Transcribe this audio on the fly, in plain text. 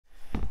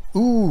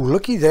Ooh,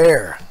 looky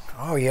there.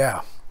 Oh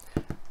yeah.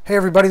 Hey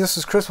everybody, this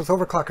is Chris with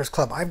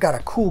Overclockersclub. I've got a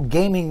cool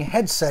gaming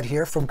headset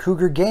here from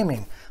Cougar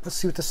Gaming. Let's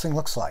see what this thing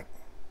looks like.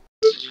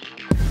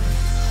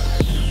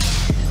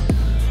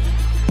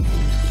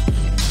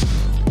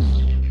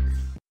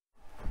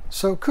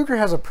 So Cougar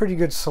has a pretty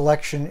good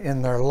selection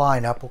in their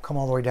lineup. We'll come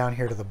all the way down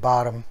here to the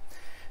bottom.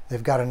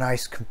 They've got a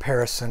nice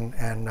comparison,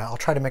 and I'll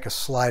try to make a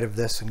slide of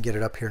this and get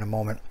it up here in a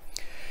moment.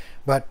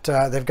 But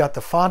they've got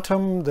the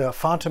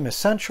Phantom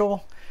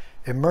Essential,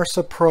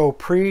 Immersa Pro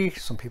Prix.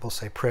 Some people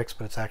say Prix,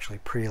 but it's actually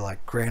Prix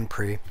like Grand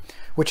Prix,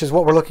 which is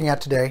what we're looking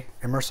at today,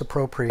 Immersa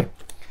Pro Prix.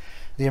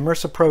 The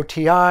Immersa Pro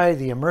TI,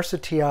 the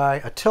Immersa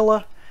TI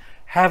Attila,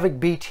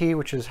 Havoc BT,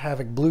 which is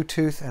Havoc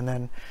Bluetooth, and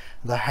then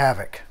the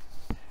Havoc.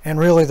 And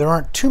really, there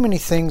aren't too many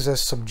things as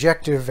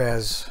subjective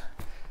as,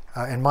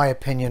 in my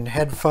opinion,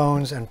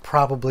 headphones and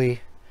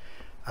probably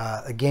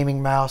a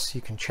gaming mouse.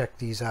 You can check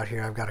these out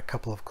here. I've got a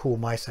couple of cool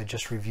mice I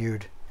just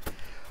reviewed.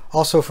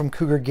 Also from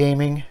Cougar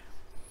Gaming,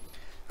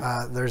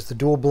 there's the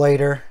dual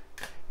blader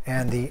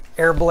and the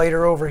air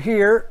blader over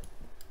here.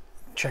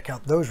 Check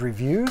out those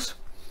reviews.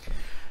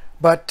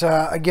 But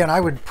again, I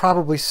would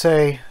probably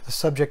say the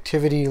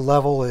subjectivity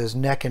level is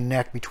neck and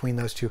neck between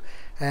those two.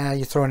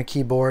 You throw in a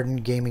keyboard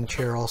and gaming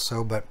chair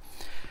also, but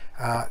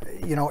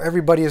you know,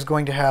 everybody is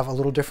going to have a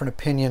little different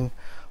opinion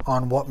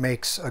on what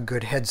makes a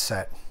good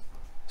headset.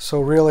 So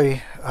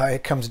really,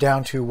 it comes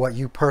down to what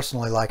you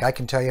personally like. I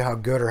can tell you how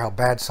good or how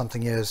bad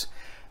something is.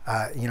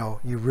 You know,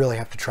 you really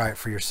have to try it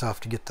for yourself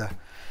to get the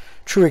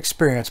true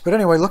experience. But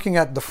anyway, looking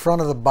at the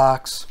front of the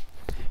box,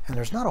 and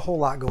there's not a whole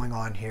lot going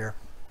on here.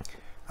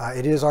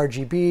 It is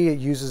RGB. It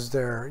uses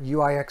their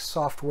UIX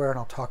software, and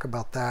I'll talk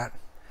about that.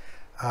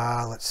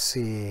 Let's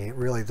see.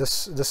 Really,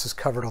 this is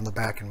covered on the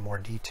back in more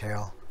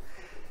detail.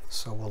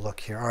 So we'll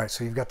look here. All right,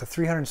 so you've got the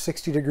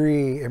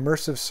 360-degree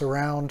immersive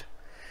surround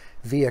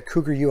via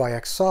Cougar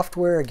UIX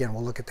software. Again,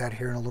 we'll look at that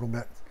here in a little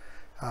bit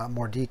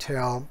more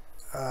detail.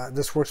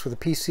 This works with a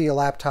PC, a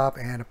laptop,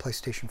 and a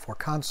PlayStation 4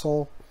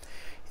 console.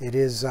 It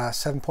is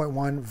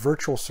 7.1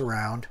 virtual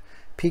surround,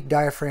 peak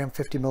diaphragm,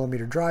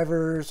 50mm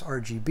drivers,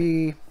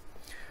 RGB,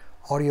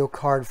 audio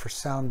card for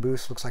sound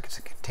boost. Looks like it's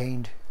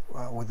contained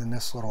within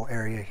this little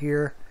area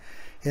here.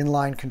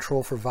 Inline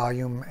control for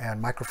volume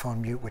and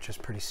microphone mute, which is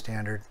pretty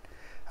standard.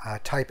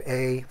 Type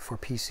A for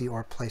PC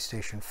or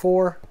PlayStation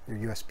 4, your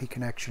USB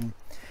connection.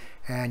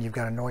 And you've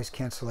got a noise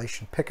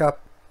cancellation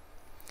pickup.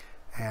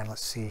 And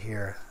let's see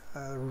here.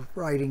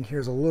 Writing here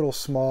is a little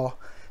small.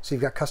 So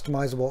you've got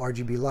customizable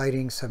RGB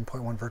lighting,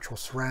 7.1 virtual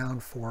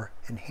surround for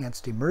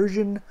enhanced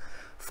immersion,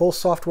 full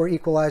software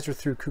equalizer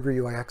through Cougar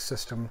UIX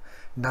system,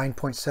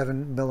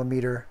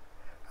 9.7mm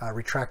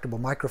retractable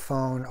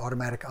microphone,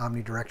 automatic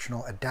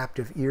omnidirectional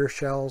adaptive ear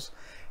shells,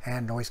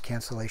 and noise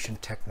cancellation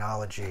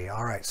technology.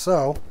 All right,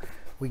 so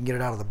we can get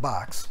it out of the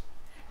box.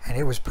 And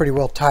it was pretty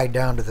well tied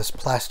down to this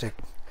plastic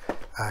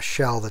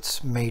shell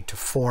that's made to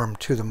form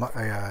to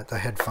the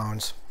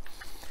headphones.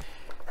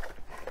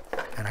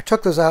 And I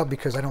took those out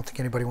because I don't think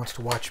anybody wants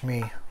to watch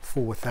me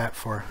fool with that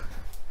for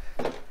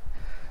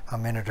a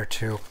minute or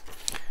two.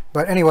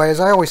 But anyway, as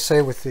I always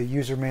say with the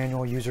user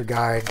manual, user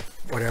guide,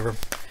 whatever,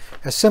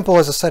 as simple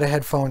as a set of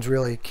headphones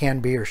really can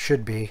be or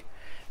should be,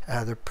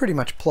 they're pretty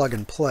much plug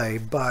and play,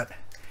 but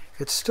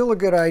it's still a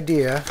good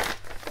idea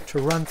to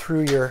run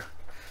through your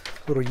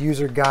little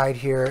user guide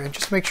here and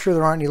just make sure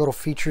there aren't any little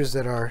features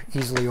that are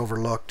easily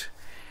overlooked.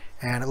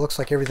 And it looks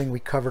like everything we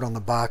covered on the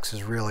box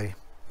is really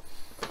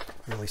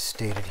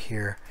stated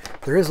here.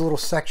 There is a little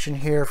section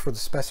here for the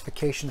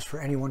specifications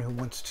for anyone who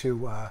wants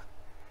to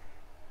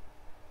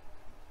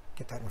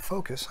get that in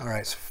focus. All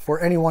right, so for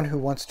anyone who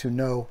wants to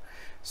know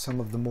some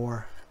of the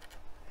more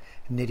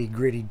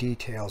nitty-gritty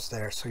details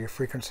there. So your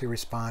frequency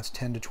response,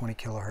 10 to 20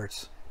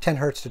 kilohertz, 10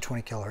 hertz to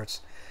 20 kilohertz,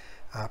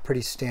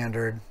 pretty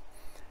standard.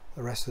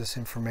 The rest of this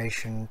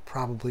information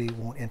probably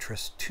won't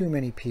interest too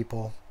many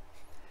people,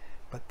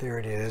 but there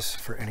it is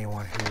for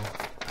anyone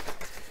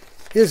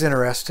who is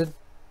interested.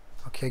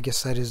 Okay, I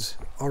guess that is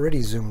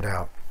already zoomed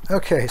out.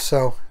 Okay,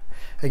 so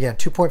again,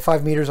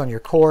 2.5 meters on your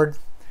cord.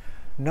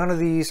 None of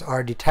these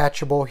are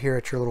detachable here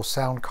at your little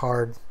sound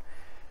card.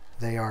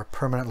 They are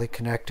permanently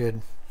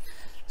connected.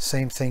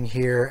 Same thing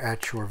here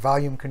at your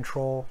volume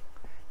control.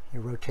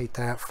 You rotate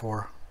that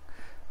for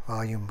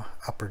volume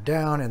up or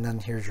down, and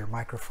then here's your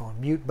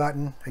microphone mute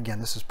button. Again,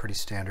 this is pretty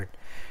standard.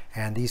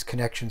 And these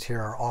connections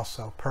here are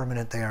also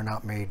permanent. They are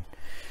not made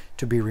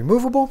to be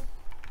removable.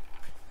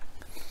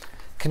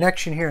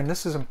 Connection here, and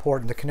this is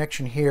important, the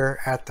connection here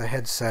at the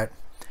headset,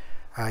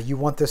 you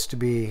want this to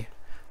be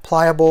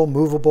pliable,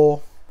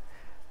 movable,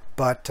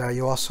 but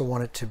you also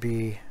want it to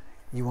be,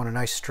 you want a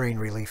nice strain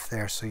relief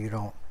there so you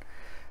don't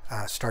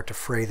start to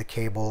fray the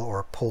cable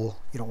or pull.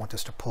 You don't want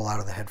this to pull out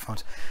of the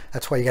headphones.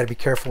 That's why you got to be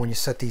careful when you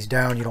set these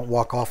down. You don't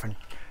walk off and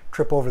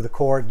trip over the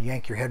cord and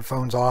yank your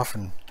headphones off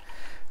and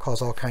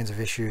cause all kinds of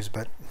issues.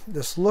 But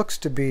this looks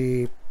to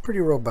be pretty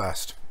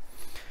robust.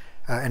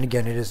 And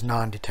again, it is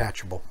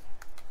non-detachable.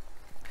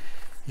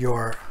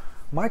 Your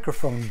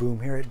microphone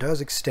boom here, it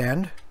does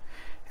extend,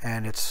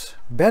 and it's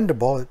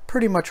bendable. It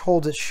pretty much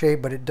holds its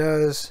shape, but it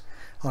does,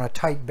 on a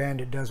tight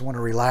bend, it does want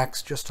to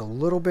relax just a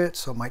little bit,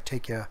 so it might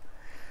take you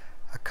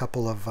a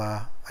couple of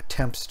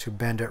attempts to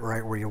bend it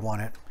right where you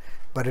want it.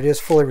 But it is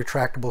fully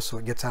retractable, so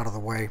it gets out of the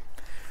way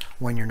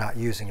when you're not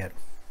using it.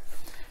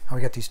 Now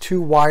we got these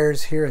two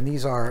wires here, and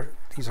these are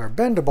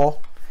bendable,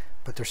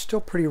 but they're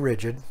still pretty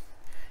rigid.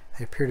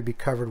 They appear to be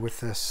covered with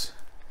this,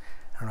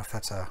 I don't know if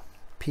that's a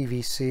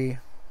PVC,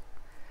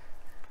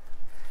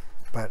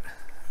 but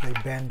they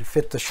bend to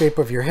fit the shape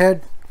of your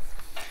head.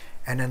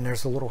 And then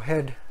there's a little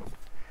head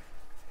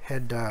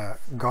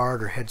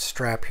guard or head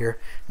strap here.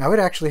 Now it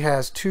actually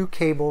has two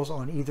cables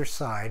on either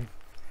side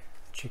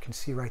that you can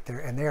see right there,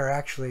 and they are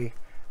actually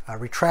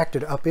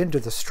retracted up into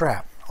the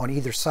strap on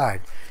either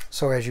side.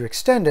 So as you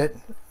extend it,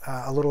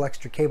 a little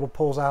extra cable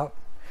pulls out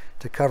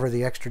to cover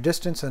the extra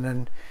distance, and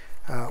then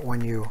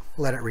when you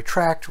let it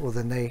retract, well,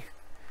 then they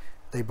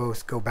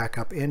both go back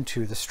up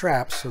into the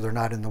straps, so they're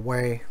not in the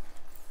way.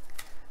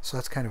 So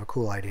that's kind of a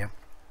cool idea.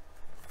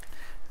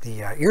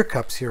 The ear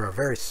cups here are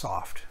very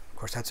soft. Of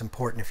course, that's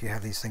important if you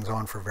have these things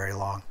on for very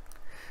long.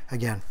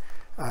 Again,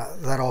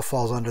 that all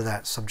falls under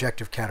that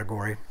subjective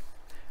category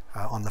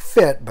on the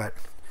fit, but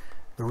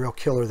the real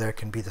killer there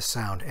can be the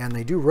sound. And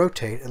they do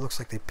rotate. It looks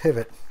like they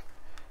pivot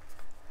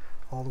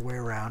all the way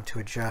around to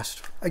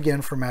adjust,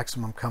 again, for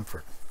maximum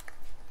comfort.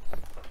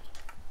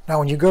 Now,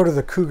 when you go to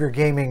the Cougar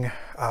Gaming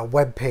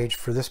web page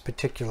for this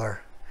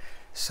particular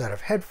set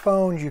of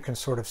headphones, you can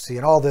sort of see,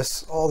 and all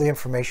the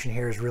information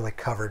here is really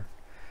covered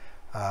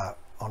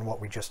on what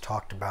we just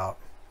talked about.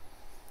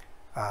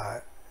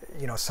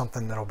 You know,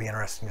 something that'll be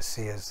interesting to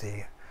see is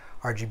the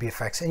RGB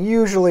effects. And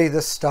usually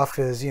this stuff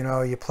is, you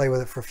know, you play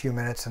with it for a few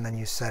minutes and then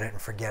you set it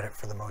and forget it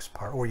for the most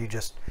part, or you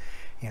just,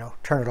 you know,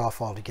 turn it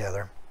off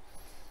altogether.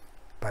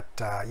 But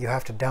you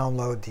have to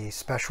download the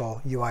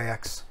special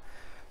UIX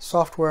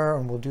software,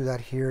 and we'll do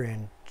that here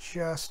in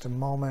just a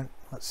moment.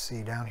 Let's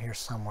see, down here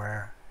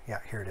somewhere. Yeah,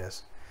 here it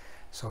is.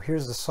 So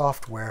here's the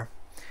software,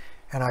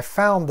 and I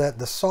found that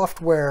the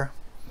software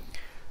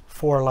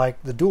for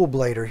like the dual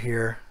blader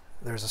here,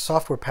 there's a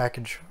software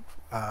package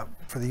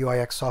for the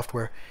UIX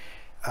software.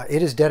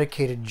 It is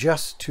dedicated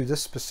just to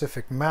this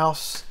specific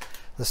mouse.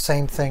 The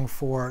same thing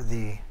for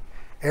the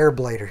air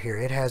blader here.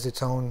 It has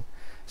its own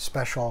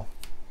special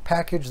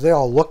package. They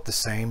all look the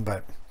same,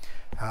 but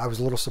I was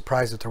a little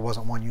surprised that there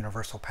wasn't one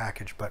universal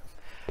package, but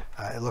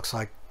it looks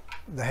like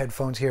the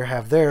headphones here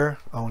have their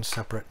own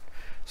separate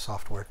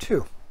software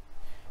too.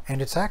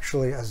 And it's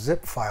actually a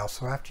zip file,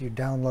 so after you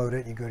download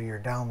it, you go to your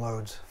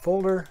downloads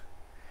folder.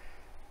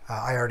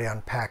 I already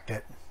unpacked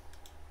it,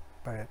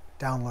 but it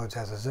downloads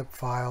as a zip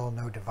file,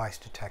 no device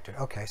detected.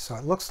 Okay, so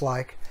it looks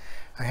like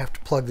I have to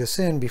plug this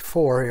in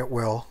before it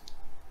will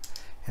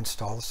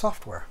install the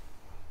software.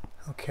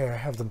 Okay, I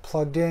have them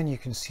plugged in. You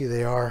can see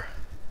they are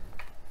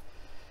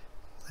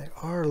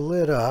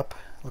lit up.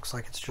 Looks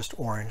like it's just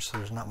orange, so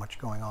there's not much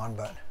going on,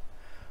 but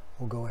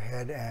we'll go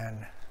ahead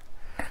and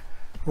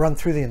run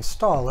through the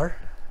installer.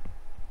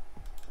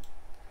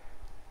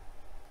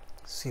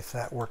 See if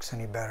that works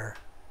any better.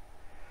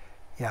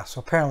 Yeah, so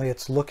apparently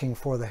it's looking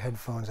for the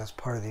headphones as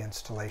part of the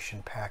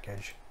installation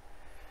package.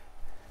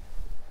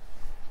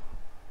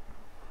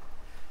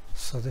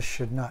 So this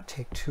should not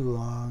take too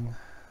long.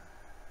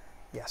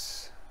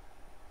 Yes.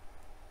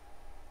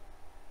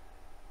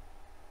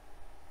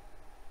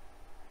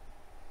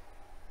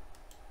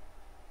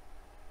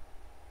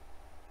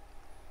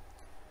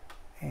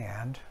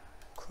 And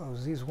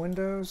close these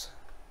windows.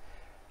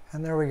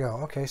 And there we go.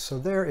 Okay, so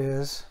there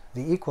is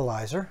the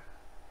equalizer.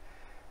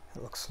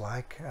 It looks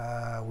like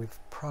we've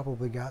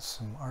probably got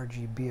some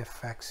RGB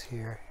effects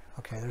here.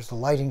 Okay, there's the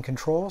lighting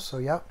control. So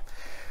yep,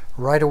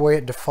 right away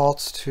it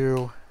defaults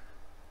to,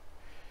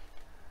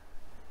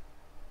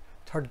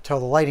 it's hard to tell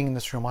the lighting in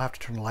this room. I'll have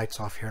to turn the lights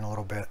off here in a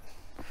little bit.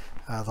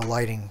 The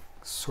lighting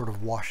sort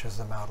of washes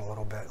them out a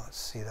little bit. Let's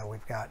see though,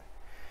 we've got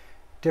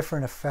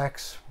different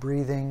effects,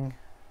 breathing.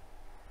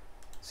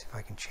 Let's see if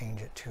I can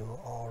change it to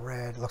all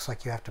red. Looks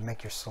like you have to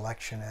make your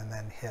selection and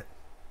then hit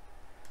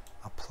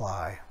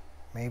apply,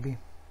 maybe.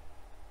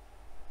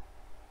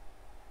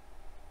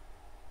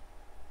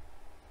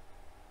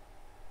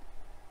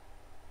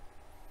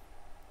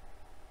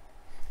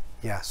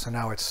 Yeah, so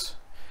now it's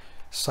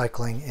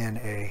cycling in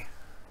a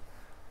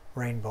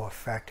rainbow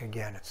effect.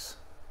 Again,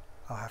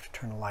 I'll have to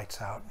turn the lights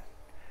out.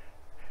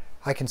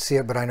 I can see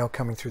it, but I know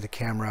coming through the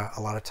camera,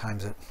 a lot of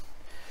times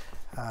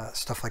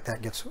stuff like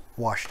that gets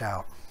washed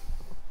out.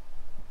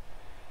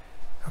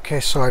 Okay,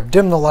 so I've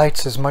dimmed the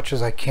lights as much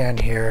as I can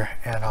here,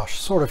 and I'll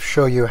sort of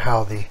show you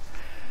how the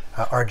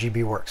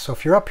RGB works. So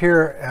if you're up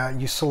here,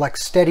 you select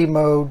steady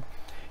mode,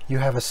 you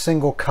have a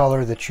single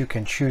color that you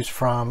can choose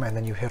from, and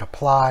then you hit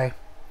apply,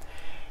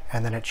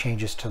 and then it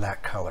changes to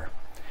that color.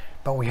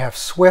 But we have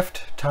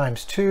Swift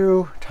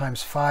 ×2,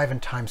 ×5,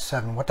 and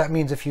 ×7. What that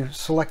means, if you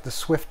select the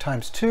Swift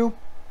 ×2,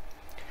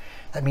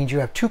 that means you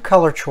have two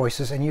color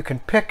choices, and you can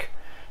pick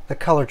the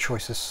color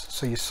choices.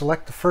 So you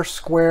select the first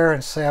square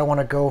and say I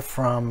want to go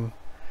from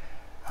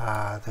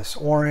this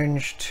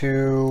orange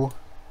to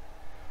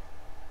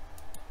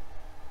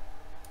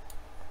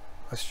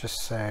Let's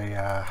just say,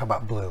 how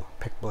about blue?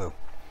 Pick blue.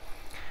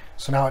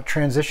 So now it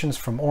transitions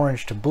from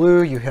orange to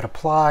blue. You hit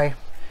apply,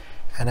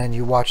 and then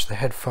you watch the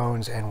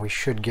headphones, and we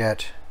should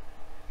get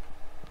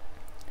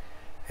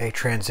a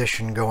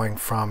transition going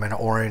from an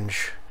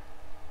orange,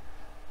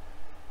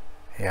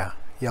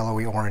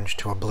 yellowy orange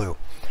to a blue.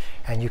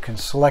 And you can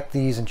select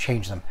these and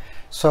change them.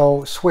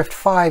 So Swift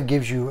 5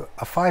 gives you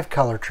a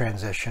 5-color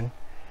transition,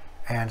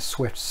 and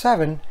Swift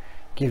 7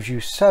 gives you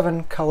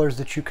 7 colors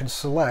that you can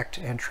select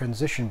and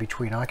transition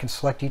between. Now I can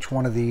select each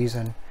one of these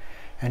and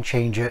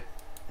change it,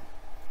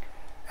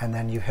 and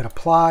then you hit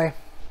apply,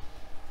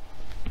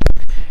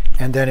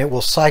 and then it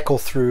will cycle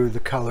through the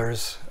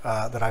colors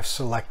that I've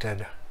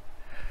selected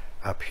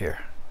up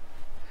here.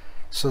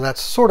 So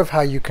that's sort of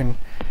how you can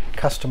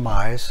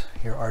customize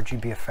your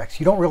RGB effects.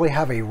 You don't really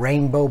have a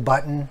rainbow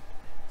button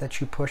that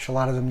you push. A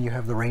lot of them you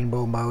have the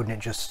rainbow mode and it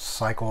just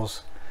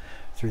cycles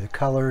through the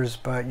colors,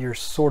 but you're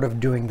sort of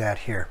doing that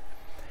here.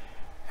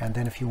 And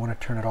then if you want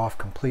to turn it off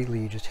completely,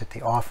 you just hit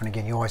the off, and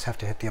again you always have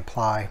to hit the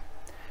apply,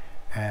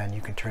 and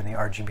you can turn the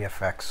RGB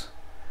effects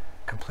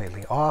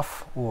completely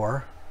off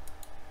or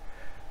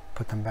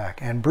put them back.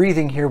 And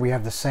breathing, here we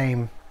have the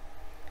same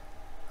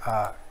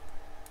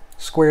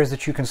squares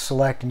that you can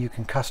select, and you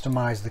can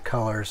customize the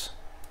colors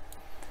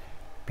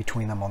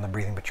between them on the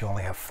breathing, but you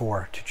only have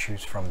 4 to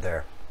choose from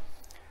there.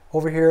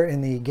 Over here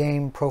in the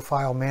game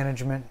profile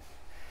management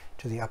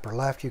to the upper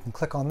left, you can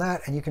click on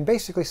that, and you can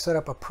basically set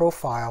up a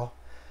profile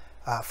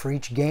for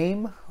each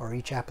game or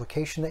each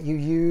application that you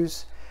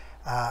use,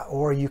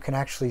 or you can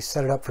actually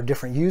set it up for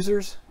different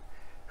users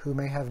who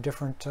may have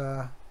different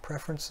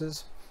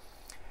preferences.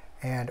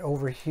 And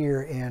over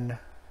here in,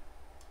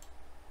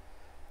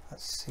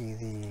 let's see,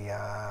 the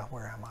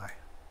where am I?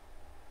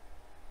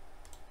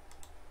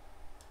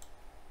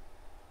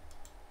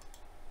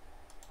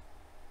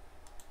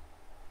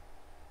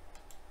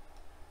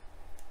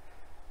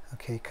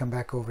 Okay, come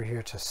back over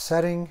here to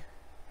setting,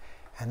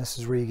 and this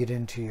is where you get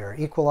into your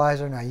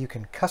equalizer. Now you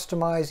can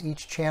customize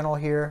each channel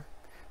here,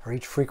 or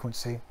each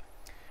frequency.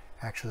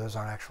 Actually, those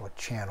aren't actual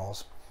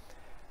channels,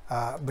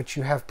 but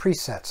you have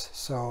presets,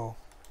 so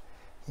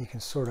you can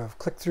sort of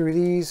click through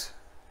these,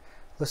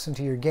 listen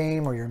to your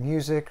game or your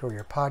music or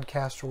your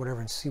podcast or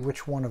whatever, and see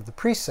which one of the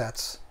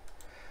presets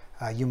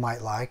you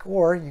might like.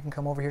 Or you can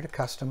come over here to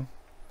custom,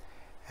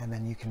 and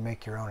then you can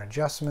make your own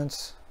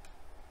adjustments.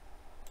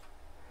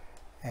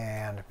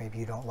 And maybe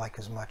you don't like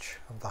as much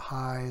of the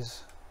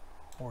highs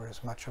or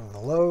as much of the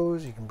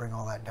lows. You can bring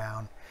all that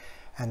down,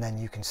 and then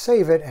you can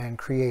save it and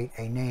create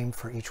a name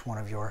for each one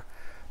of your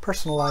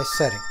personalized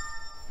settings.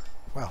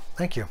 Well,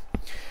 thank you.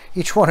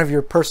 Each one of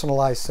your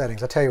personalized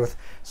settings. I tell you, with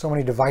so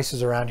many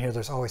devices around here,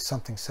 there's always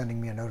something sending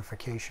me a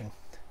notification.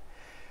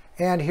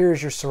 And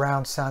here's your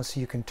surround sound, so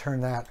you can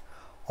turn that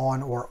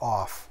on or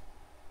off.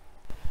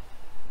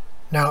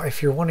 Now,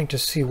 if you're wanting to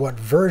see what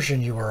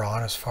version you are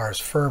on as far as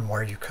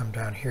firmware, you come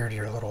down here to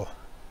your little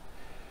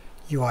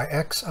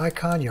UIX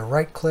icon, you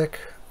right-click,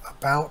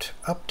 About,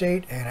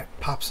 Update, and it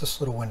pops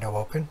this little window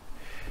open,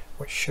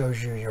 which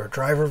shows you your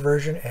driver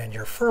version and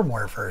your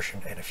firmware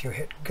version. And if you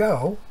hit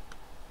Go,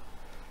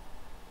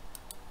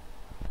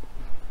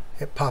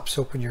 it pops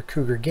open your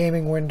Cougar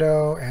Gaming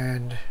window,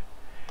 and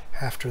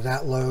after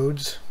that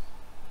loads,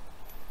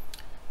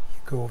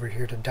 you go over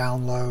here to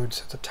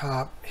Downloads at the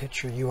top,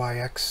 hit your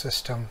UIX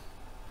system,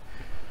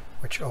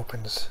 which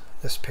opens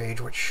this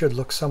page, which should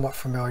look somewhat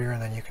familiar,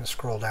 and then you can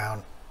scroll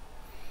down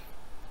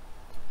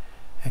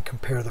and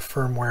compare the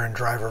firmware and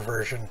driver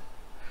version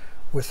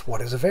with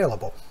what is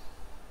available.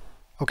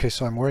 Okay,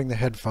 so I'm wearing the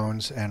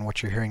headphones, and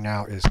what you're hearing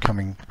now is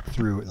coming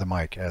through the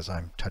mic. As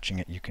I'm touching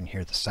it, you can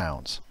hear the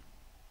sounds.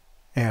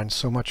 And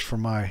so much for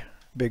my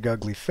big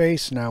ugly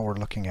face. Now we're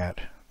looking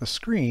at the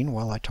screen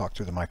while I talk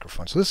through the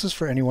microphone. So this is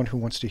for anyone who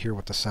wants to hear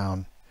what the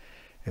sound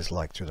is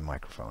like through the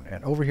microphone.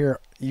 And over here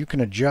you can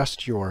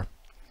adjust your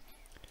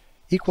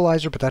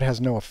equalizer, but that has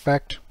no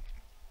effect,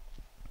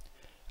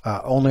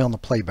 only on the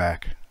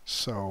playback.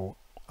 So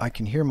I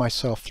can hear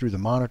myself through the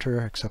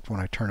monitor, except when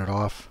I turn it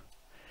off,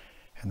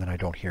 and then I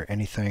don't hear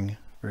anything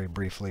very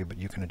briefly. But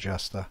you can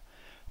adjust the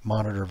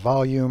monitor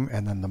volume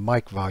and then the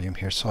mic volume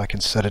here, so I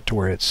can set it to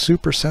where it's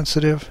super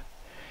sensitive,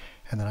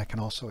 and then I can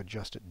also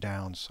adjust it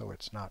down so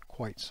it's not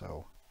quite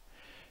so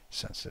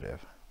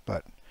sensitive.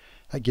 But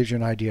that gives you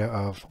an idea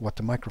of what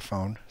the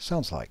microphone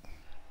sounds like.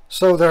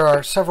 So there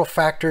are several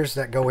factors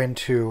that go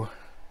into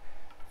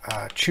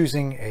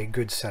choosing a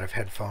good set of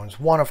headphones.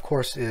 One, of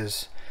course,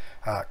 is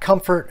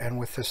comfort, and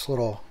with this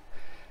little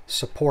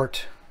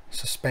support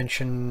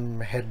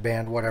suspension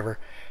headband, whatever,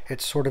 it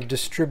sort of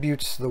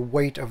distributes the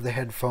weight of the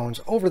headphones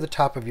over the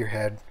top of your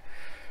head,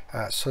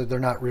 so they're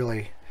not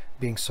really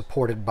being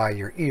supported by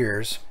your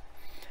ears,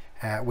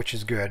 which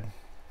is good.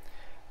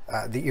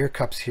 The ear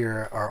cups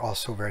here are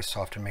also very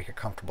soft and make it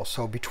comfortable.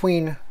 So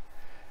between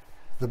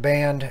the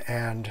band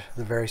and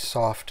the very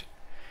soft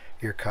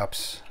ear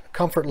cups,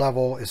 comfort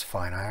level is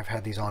fine. I've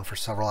had these on for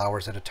several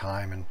hours at a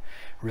time and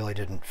really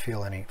didn't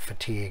feel any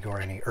fatigue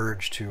or any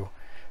urge to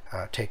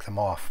take them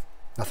off.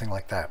 Nothing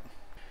like that.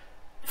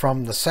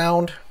 From the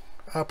sound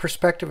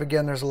perspective,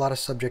 again, there's a lot of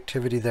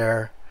subjectivity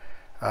there.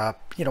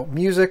 You know,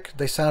 music,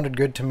 they sounded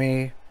good to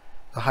me.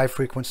 The high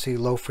frequency,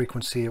 low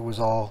frequency, it was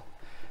all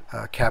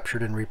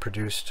captured and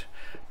reproduced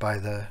by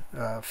the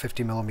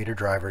 50mm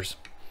drivers.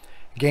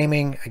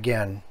 Gaming,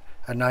 again,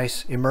 a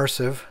nice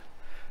immersive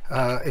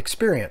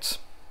experience.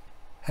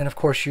 And of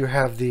course you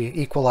have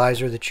the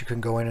equalizer that you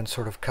can go in and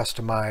sort of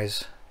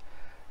customize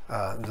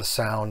the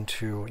sound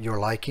to your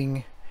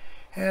liking.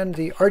 And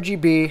the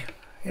RGB,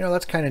 you know,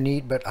 that's kind of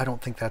neat, but I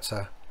don't think that's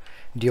a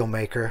deal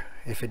maker.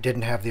 If it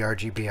didn't have the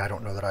RGB, I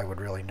don't know that I would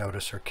really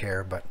notice or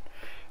care, but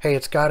hey,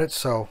 it's got it,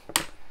 so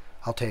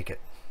I'll take it.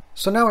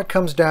 So now it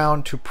comes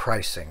down to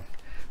pricing.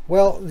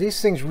 Well,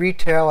 these things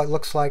retail, it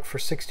looks like, for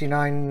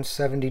 $69,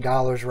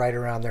 $70, right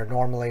around there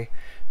normally.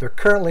 They're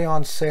currently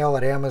on sale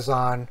at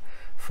Amazon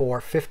for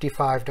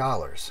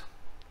 $55,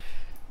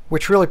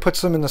 which really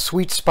puts them in the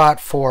sweet spot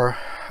for,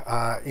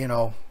 you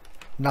know,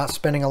 not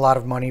spending a lot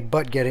of money,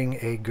 but getting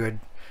a good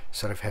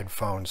set of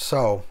headphones.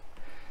 So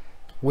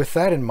with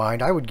that in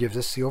mind, I would give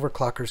this the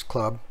Overclockers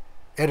Club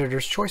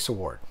Editor's Choice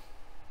Award.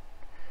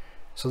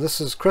 So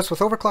this is Chris with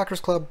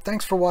Overclockers Club.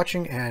 Thanks for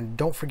watching, and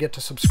don't forget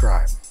to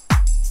subscribe.